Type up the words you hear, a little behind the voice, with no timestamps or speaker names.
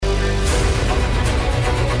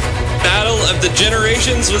the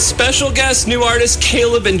Generations with special guests, new artists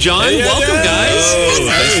Caleb and John. Welcome, guys.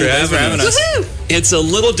 Thanks for having us. Woohoo! It's a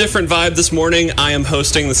little different vibe this morning. I am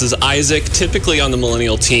hosting. This is Isaac, typically on the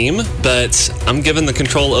Millennial team, but I'm giving the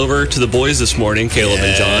control over to the boys this morning, Caleb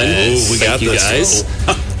and John. Ooh, we got Thank you this.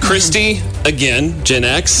 guys. Christy, again, Gen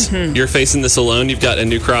X. You're facing this alone. You've got a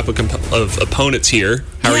new crop of opponents here.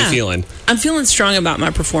 How are you feeling? I'm feeling strong about my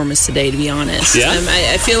performance today, to be honest. Yeah?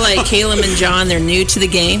 I feel like Caleb and John, they're new to the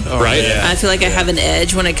game. Right? yeah. I feel like I have an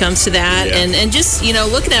edge when it comes to that. Yeah. And just,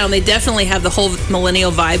 looking at them, they definitely have the whole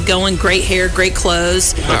millennial vibe going. Great hair, great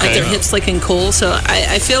clothes. Like their hips looking cool. So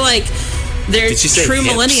I feel like they're Did you say true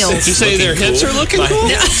hips? millennials. Did you say their hips are looking cool?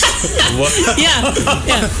 Yeah.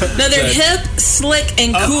 No, they're hip, slick,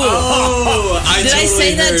 and cool. Did I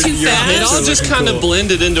say that too fast? It all just kind of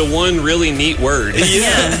blended into one really neat word.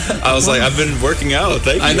 Yeah. I was like, I've been working out.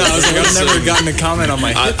 Thank you. I know. I was like, I've never gotten a comment on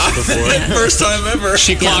my hips before. First time ever.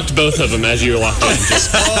 She clocked both of them as you walked in.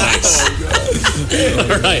 Just nice.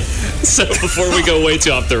 All right. So before we go way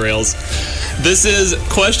too off the rails, this is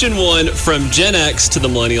question 1 from Gen X to the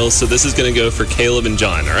Millennials. So this is going to go for Caleb and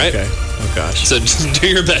John. All right. Okay. Oh gosh. So just do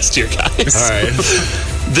your best here, guys. All right.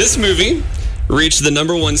 This movie reached the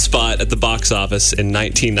 #1 spot at the box office in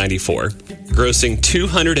 1994, grossing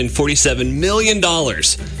 $247 million.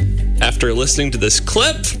 After listening to this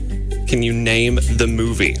clip, can you name the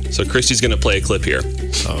movie? So Christy's going to play a clip here.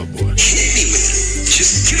 Oh boy. Hit me with it.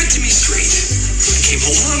 Just give it to me straight. I came a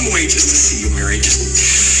long way just to see you, Mary. Just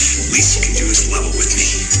least you can do is level with me.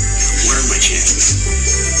 What are my chances?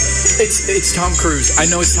 It's Tom Cruise. I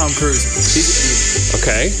know it's Tom Cruise.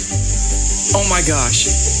 Okay. Oh my gosh.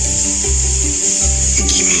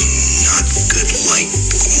 You mean not good, like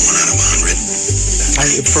 1 out of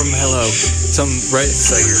 100? From Hello. Right?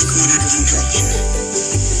 So you're good at some troubleshooting.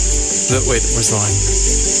 Wait, where's the line?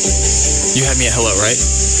 You had me at hello, right?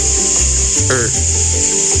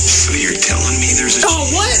 So you're telling me there's a Oh,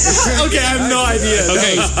 what? Okay, I have no idea.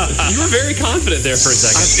 Okay. You were very confident there for a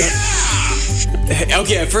second.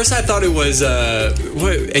 Okay, at first I thought it was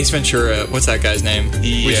Ace Ventura. What's that guy's name?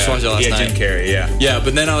 We just watched it last night. Jim Carrey, Yeah,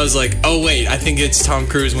 but then I was like, oh wait, I think it's Tom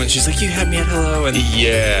Cruise when she's like, you had me at hello, and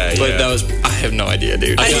but that was I have no idea,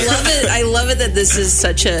 dude. I love it. I love it that this is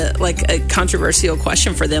such a controversial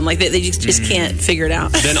question for them. Like they just can't figure it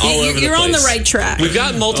out. Then all over the You're on the place. right track. We've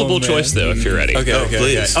got multiple choice, though, if you're ready. Okay,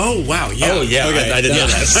 please. Oh wow, yeah. Oh yeah. Okay, I didn't know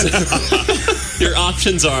that. Your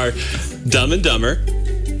options are Dumb and Dumber,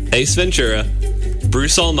 Ace Ventura,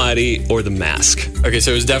 Bruce Almighty, or The Mask. Okay,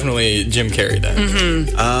 so it was definitely Jim Carrey then.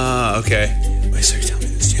 Okay. Wait, so you're telling me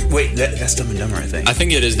this, Jim? Wait, that's Dumb and Dumber, I think. I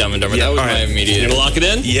think it is Dumb and Dumber. Yeah, that was all my right. You immediate. gonna lock it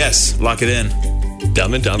in? Yes, lock it in.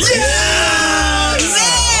 Dumb and Dumber.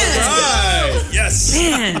 Yes.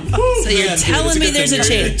 Man. So you're telling me there's a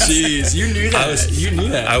chance. Jeez, you knew that. You knew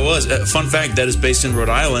that. I was. Fun fact, that is based in Rhode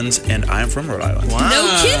Island, and I'm from Rhode Island.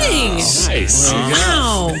 No kidding. Nice.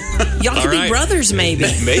 Wow. Y'all could right. be brothers, maybe.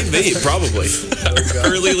 Maybe, probably.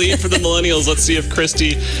 Early lead for the Millennials. Let's see if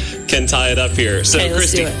Christy can tie it up here. So, Okay,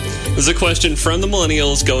 let's Christy, do it. this is a question from the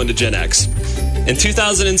Millennials going to Gen X. In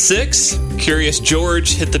 2006, Curious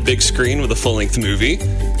George hit the big screen with a full-length movie.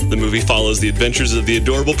 The movie follows the adventures of the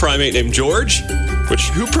adorable primate named George,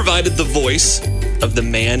 who provided the voice of the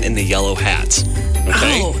man in the yellow hat.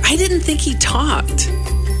 Okay? Oh, I didn't think he talked.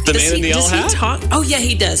 The man in the yellow does hat? he talk? Oh, yeah,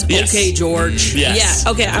 he does. Yes. Okay, George. Yes.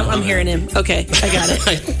 Yeah, okay, I'm hearing him. Okay, I got it.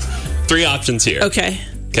 3 options here. Okay.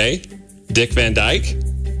 Okay? Dick Van Dyke,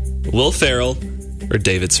 Will Ferrell, or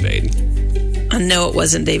David Spade. I know it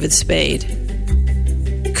wasn't David Spade.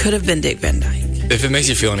 Could have been Dick Van Dyke. If it makes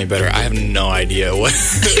you feel any better, I have no idea what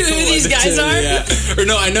Who these guys are? Yeah. Or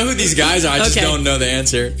no, I know who these guys are. I just Okay. don't know the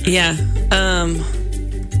answer. Yeah. I'm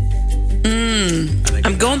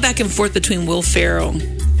going back and forth between Will Ferrell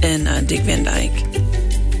and Dick Van Dyke.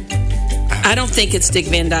 I don't think it's Dick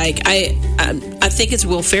Van Dyke. I think it's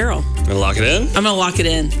Will Ferrell. Gonna lock it in? I'm going to lock it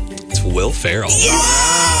in. It's Will Ferrell.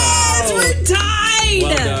 Yes! We're tied!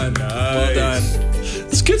 Well done. Well done.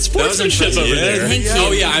 It's good sportsmanship over there. Thank you.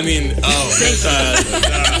 Oh, yeah, I mean,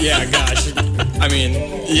 yeah, gosh. I mean,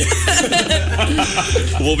 yeah.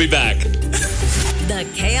 We'll be back. The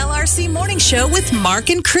KLRC Morning Show with Mark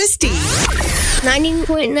and Christy.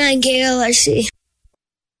 90.9 KLRC.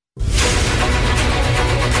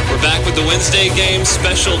 We're back with the Wednesday game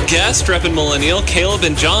special guest, repping Millennial, Caleb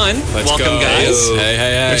and John. Welcome, go. guys.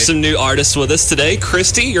 Hey. There's some new artists with us today.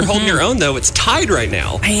 Christy, you're holding your own, though. It's tied right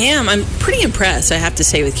now. I am. I'm pretty impressed, I have to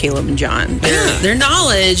say, with Caleb and John. Their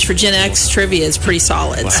knowledge for Gen X trivia is pretty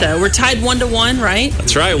solid. Wow. So we're tied 1-1, right?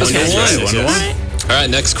 That's right, 1-1. Okay. All right,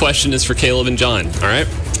 next question is for Caleb and John. All right.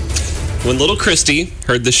 When little Christy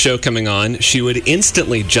heard the show coming on, she would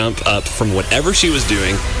instantly jump up from whatever she was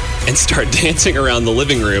doing and start dancing around the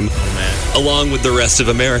living room along with the rest of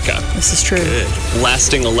America. This is true.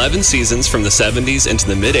 Lasting 11 seasons from the 70s into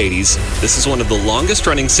the mid-80s, this is one of the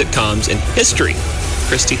longest-running sitcoms in history.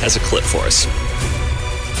 Christy has a clip for us.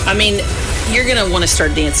 I mean, you're going to want to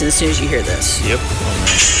start dancing as soon as you hear this. Yep.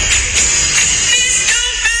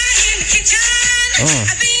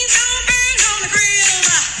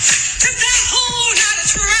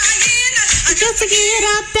 Just to get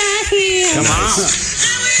up that hill. Come on.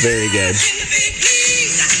 Very good.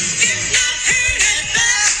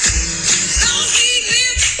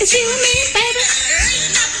 It's you and me, baby.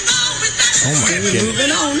 Oh my goodness.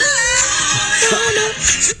 Moving on up.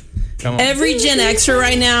 Every Gen Xer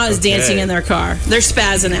right now is dancing in their car. They're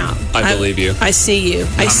spazzing out. I believe you. I see you.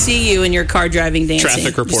 I see you in your car driving dancing.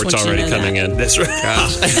 Traffic reports already coming in. That's right.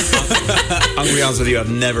 I'm going to be honest with you. I've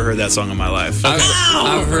never heard that song in my life.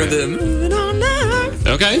 I've heard them. Moving on now.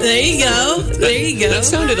 Okay. There you go. There you go. That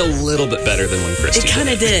sounded a little bit better than when Christy It kind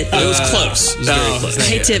of did. It was close. It was very close. I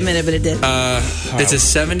hate to admit it, but it did. It's a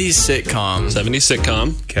 70s sitcom. 70s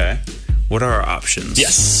sitcom. Okay. What are our options?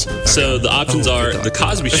 Yes. So the options are The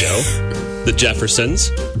Cosby Show, The Jeffersons,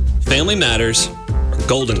 Family Matters, or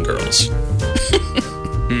Golden Girls.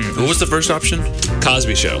 What was the first option?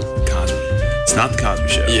 Cosby Show. Cosby. It's not The Cosby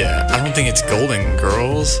Show. Yeah, I don't think it's Golden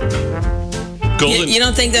Girls. Golden. You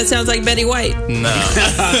don't think that sounds like Betty White? No.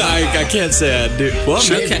 I can't say I do. Well,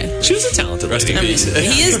 Okay. She was a talented lady. I mean,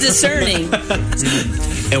 he is discerning.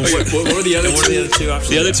 And what were the other two options?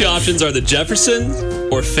 The other two options are The Jeffersons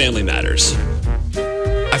or Family Matters.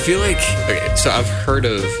 I feel like, okay, so I've heard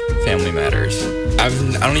of Family Matters. I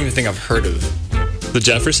don't even think I've heard of. The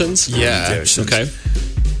Jeffersons? Yeah. Okay.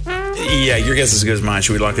 Yeah, your guess is as good as mine.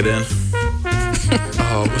 Should we lock it in?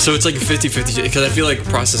 Oh, so it's like a 50-50, because I feel like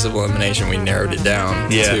process of elimination, we narrowed it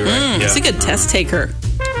down. Yeah. To, right? It's a good test taker.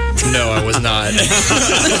 No, I was not. To be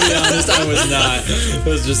honest, I was not. It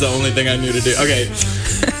was just the only thing I knew to do. Okay,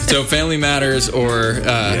 so Family Matters or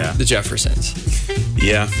The Jeffersons.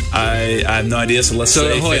 Yeah, I have no idea. So let's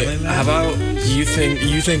say wait, Family Matters. how about you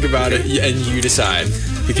think about it and you decide,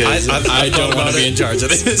 because I don't want to be in charge of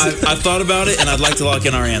this. I've thought about it, and I'd like to lock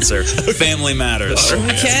in our answer. Family Matters.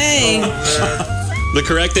 Okay. The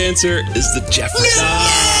correct answer is The Jeffersons.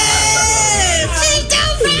 Please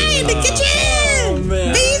don't burn in the kitchen.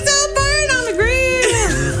 Please don't burn on the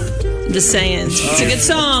grill. I'm just saying. It's a good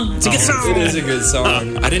song. It's a good song. It is a good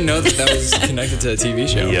song. I didn't know that was connected to a TV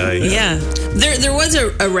show. Yeah. There was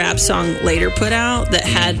a rap song later put out that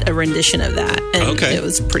had a rendition of that. And it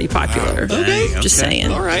was pretty popular. Okay. Just saying.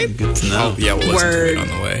 All right. Good to know. Oh, yeah, we'll listen to it on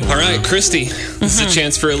the way. All right, Christy. This is a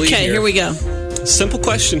chance for a lead Okay, here we go. Simple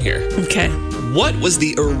question here. Okay. What was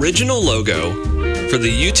the original logo for the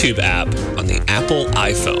YouTube app on the Apple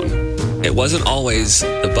iPhone? It wasn't always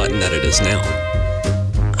the button that it is now.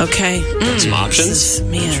 Okay. Some options?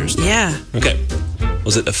 Man, yeah. Okay.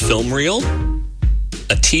 Was it a film reel,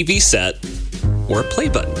 a TV set, or a play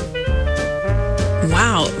button?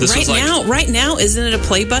 Wow. This was Right now, isn't it a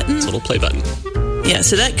play button? It's a little play button. Yeah,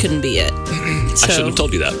 so that couldn't be it. I should have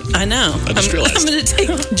told you that. I know. I just realized. I'm going to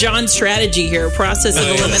take John's strategy here, process of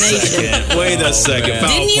elimination. Wait a second. Foul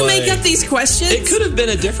Didn't you play. make up these questions? It could have been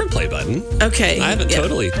a different play button. Okay. I haven't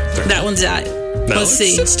totally. That one's out. No, Let's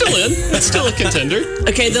see. It's still in. It's still a contender.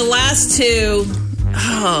 Okay, the last two.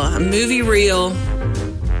 Oh, a movie reel.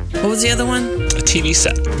 What was the other one? A TV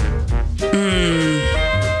set.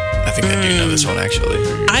 I think I do know this one, actually.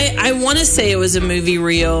 I want to say it was a movie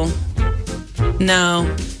reel.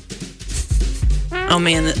 No. Oh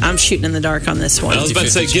man, I'm shooting in the dark on this one. I was about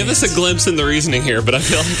to say, give us a glimpse in the reasoning here, but I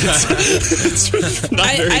feel like it's not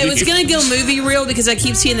very I was deep. going to go movie reel because I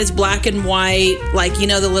keep seeing this black and white, like, you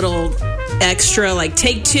know, the little extra, like,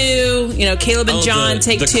 take two, you know, Caleb and John,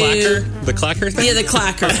 take the two. Clacker? The clacker thing? Yeah, the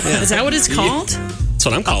clacker. Is that what it's called? That's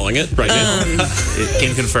what I'm calling it right now. It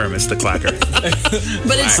can confirm it's the clacker.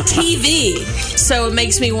 But it's TV. So it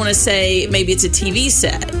makes me want to say maybe it's a TV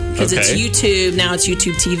set because it's YouTube. Now it's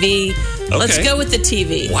YouTube TV. Let's go with the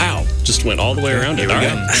TV. Wow. Just went all the way around it. All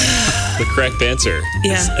right. The correct answer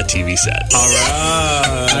is a TV set. All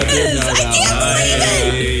right. I did know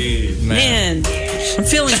that one. Man, I'm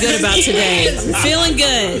feeling good about today. I'm feeling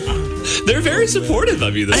good. They're very supportive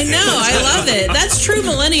of you this I know. I love it. That's true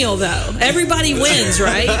millennial, though. Everybody wins,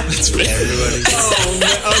 right?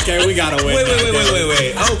 Okay, we gotta win.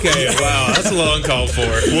 Wait. Okay, wow, that's a little uncalled for.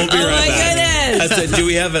 We'll be right back. Goodness. Do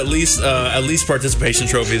we have at least participation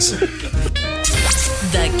trophies?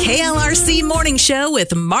 The KLRC Morning Show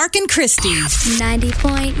with Mark and Christy.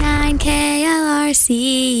 90.9 KLRC.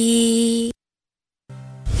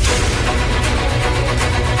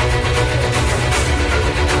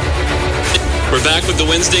 We're back with the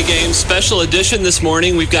Wednesday Game special edition this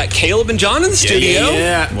morning. We've got Caleb and John in the studio.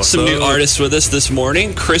 Yeah. Some new artists with us this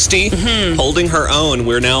morning. Christy holding her own.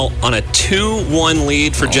 We're now on a 2-1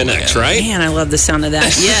 lead for Gen X, right? Man, I love the sound of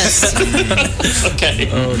that. Yes. Okay.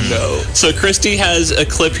 Oh, no. So Christy has a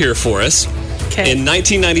clip here for us. Okay. In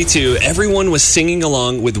 1992, everyone was singing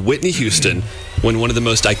along with Whitney Houston when one of the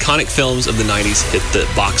most iconic films of the 90s hit the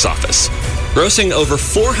box office, grossing over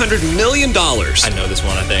 $400 million. I know this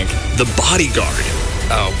one, I think. The Bodyguard.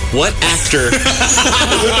 Oh. What actor?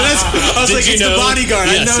 I was like, it's The Bodyguard.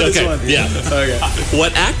 Yes, I know okay. this one. Yeah. Okay.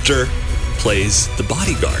 What actor plays the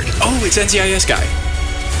Bodyguard? Oh, it's NCIS guy.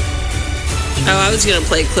 Oh, I was going to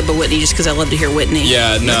play a clip of Whitney just because I love to hear Whitney.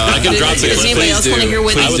 Yeah, no. I can drop it. Does anybody else want to hear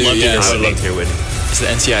Whitney? I would love to hear I would Whitney. love to hear Whitney. It's the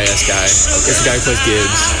NCIS guy. It's the guy who plays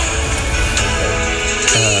Gibbs.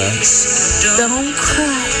 Don't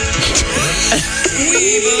cry.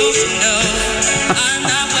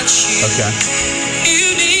 Okay.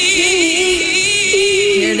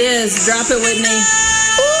 Here it is. Drop it, Whitney.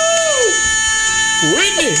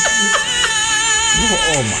 Whitney!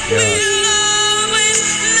 Oh my God.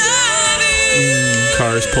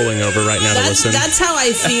 Cars pulling over right now to listen. That's how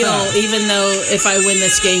I feel, even though if I win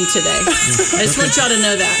this game today. I just want y'all to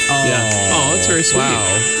know that. Yeah. Oh, that's very sweet. Wow.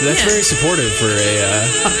 That's very supportive for a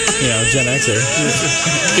Gen Xer.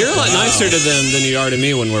 You're a lot nicer to them than you are to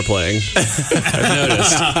me when we're playing. I've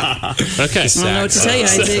noticed. Okay. I don't know what to tell you,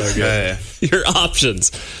 Isaac. Yeah. Your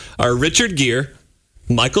options are Richard Gere,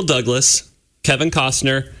 Michael Douglas, Kevin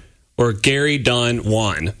Costner, or Gary Don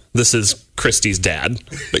Juan. This is Christy's dad,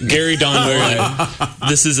 but Gary Don Juan.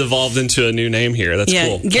 This has evolved into a new name here. That's Yeah,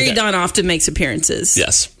 cool. Gary Okay. Don often makes appearances.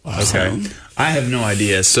 Yes. Okay. I have no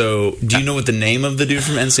idea. So, do you know what the name of the dude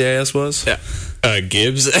from NCIS was? Yeah.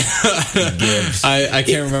 Gibbs. Gibbs. I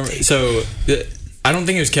can't remember. So, I don't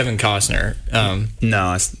think it was Kevin Costner.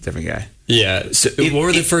 No, it's a different guy. Yeah. So, what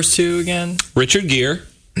were the first two again? Richard Gere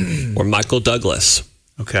or Michael Douglas.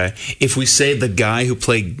 Okay. If we say the guy who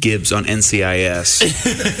played Gibbs on NCIS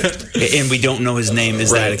and we don't know his name,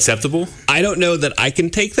 is that acceptable? I don't know that I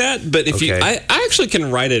can take that, but if you, Okay. I actually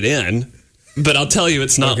can write it in, but I'll tell you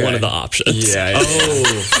it's not Okay. one of the options. Yeah. Oh,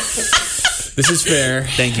 This is fair.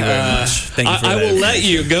 thank you very much. Thank you for I that. will let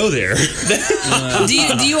you go there.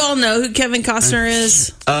 Do you all know who Kevin Costner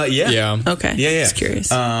is? Yeah. Yeah. Okay. Yeah. Just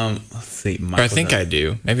curious. Let's see. Or I think I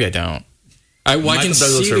do. Maybe I don't. I can Michael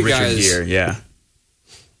Douglas see or the Richard guys. Gere. Yeah.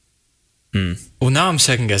 Well, now I'm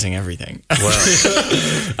second guessing everything. Well,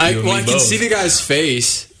 I and me can both. see the guy's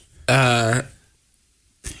face.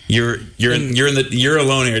 you're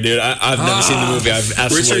alone here, dude. I've never seen the movie. I've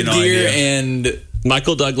absolutely Richard no Gere idea. and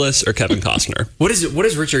Michael Douglas or Kevin Costner. what is it? What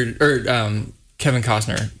does Richard or Kevin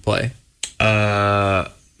Costner play?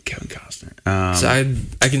 Kevin Costner. So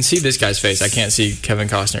I can see this guy's face. I can't see Kevin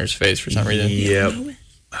Costner's face for some reason. Yep.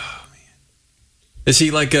 Is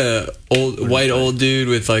he like a white old dude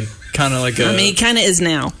with like kind of like a? I mean, he kind of is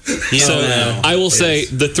now. So I will say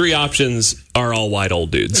the three options are all white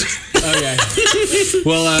old dudes. Okay.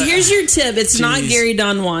 Well, Here's your tip. It's not Jeez. Gary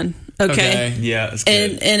Don Juan. Okay. Yeah. That's good.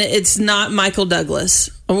 And it's not Michael Douglas.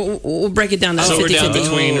 We'll break it down to So 50-50. we're down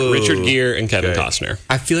between Oh. Richard Gere and Kevin Okay. Costner.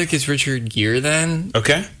 I feel like it's Richard Gere then.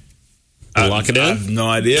 Okay. Lock it in? I have no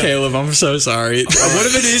idea. Caleb, I'm so sorry. What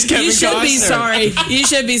if it is Kevin You should Costner? be sorry. You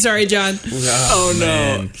should be sorry, John. Oh no.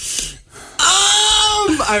 Man.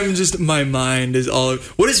 I'm just my mind is all.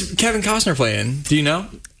 What is Kevin Costner playing? Do you know?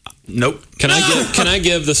 Nope. Can I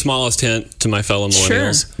give the smallest hint to my fellow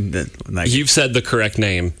millennials? You've said the correct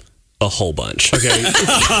name a whole bunch. Okay.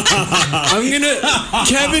 I'm gonna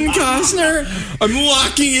Kevin Costner. I'm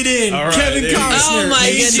locking it in. All right, Kevin there you go. Costner. Oh my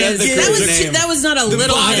He said goodness. the That correct was name. that was not a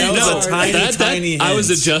little body- hint. that was a tiny, tiny I was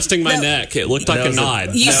hint. adjusting my neck. It looked like That a was a-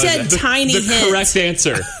 nod. You said tiny The hint. correct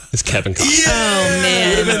answer is Kevin Costner. Oh It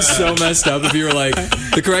would have man. been so messed up if you were like,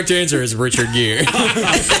 the correct answer is Richard Gere.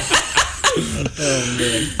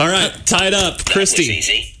 All right, tied up. Christy,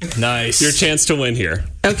 Easy. Nice. your chance to win here.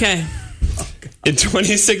 Okay. In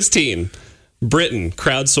 2016, Britain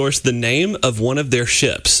crowdsourced the name of one of their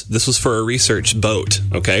ships. This was for a research boat,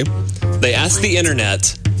 okay? They asked the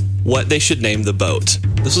internet what they should name the boat.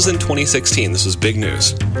 This was in 2016. This was big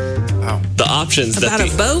news. Wow. The options About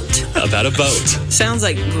that a boat? about a boat. Sounds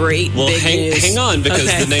like great Well, big news. hang on because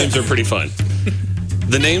Okay. the names are pretty fun.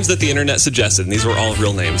 The names that the internet suggested, and these were all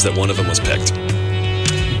real names, that one of them was picked.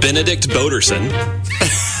 Benedict Boaterson,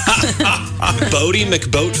 Bodie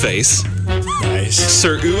McBoatface, Nice.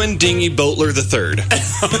 Sir Ewan Dingy Boatler III.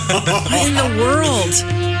 What in the world?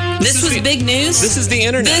 This was big news? This is the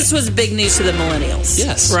internet. This was big news to the millennials.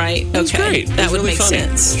 Yes. Right. It was Okay. great. It That was would really make funny.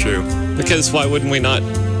 sense. True. Because why wouldn't we not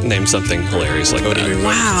name something hilarious like that.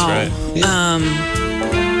 Wow. That's right.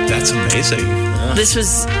 That's amazing. This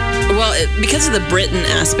was, because of the Britain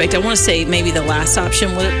aspect, I want to say maybe the last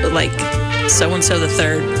option, like so-and-so the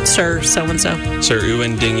third, Sir so-and-so. Sir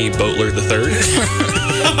Ewan Dingy Boatler the Third.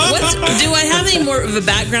 Do I have any more of a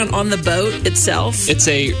background on the boat itself? It's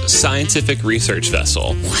a scientific research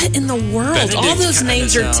vessel. What in the world? Benedict All those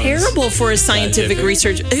names are terrible for a scientific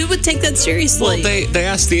research. Who would take that seriously? Well, they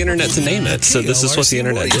asked the internet to name it, so this is what the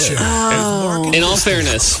internet did. Oh. In all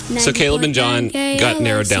fairness, so Caleb and John got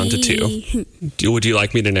narrowed down to 2. Would you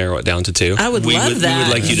like me to narrow it down to 2? I would love that. We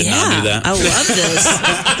would like you to not do that. I love this.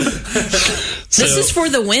 This is for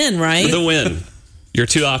the win, right? For the win. Your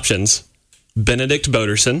 2 options: Benedict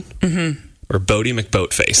Boaterson or Bodie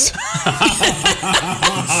McBoatface.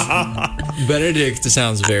 Benedict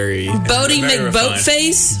sounds very... Bodie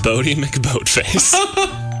McBoatface? Bodie McBoatface.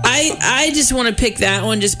 I just want to pick that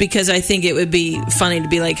one just because I think it would be funny to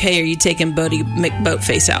be like, hey, are you taking Bodie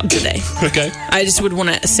McBoatface out today? Okay. I just would want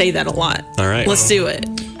to say that a lot. All right. Let's do it.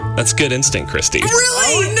 That's good instinct, Christy. Really?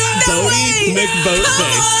 Oh, no! Bodie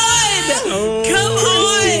McBoatface. Come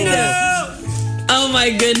on! No. Oh my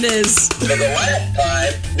goodness. For the last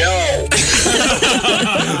time, no.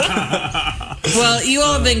 Well, you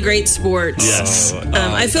all have been great sports. Yes.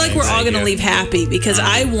 I feel like we're all going to leave happy because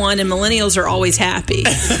I won and millennials are always happy.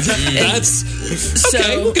 That's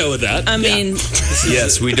okay. We'll go with that. I mean,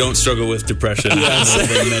 Yes, we don't struggle with depression more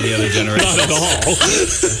than many other generations. Not at all.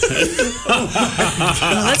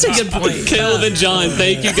 that's a good point. Caleb and John,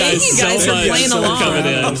 thank you guys, you guys so for much playing for along. coming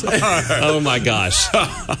in. Oh my gosh.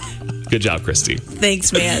 Good job, Christy.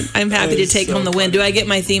 Thanks, man. I'm happy to take home the win. Do I get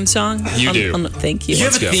my theme song? You do. Thank you. You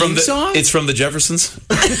have a theme song? It's from the Jeffersons.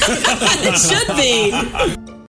 It should be.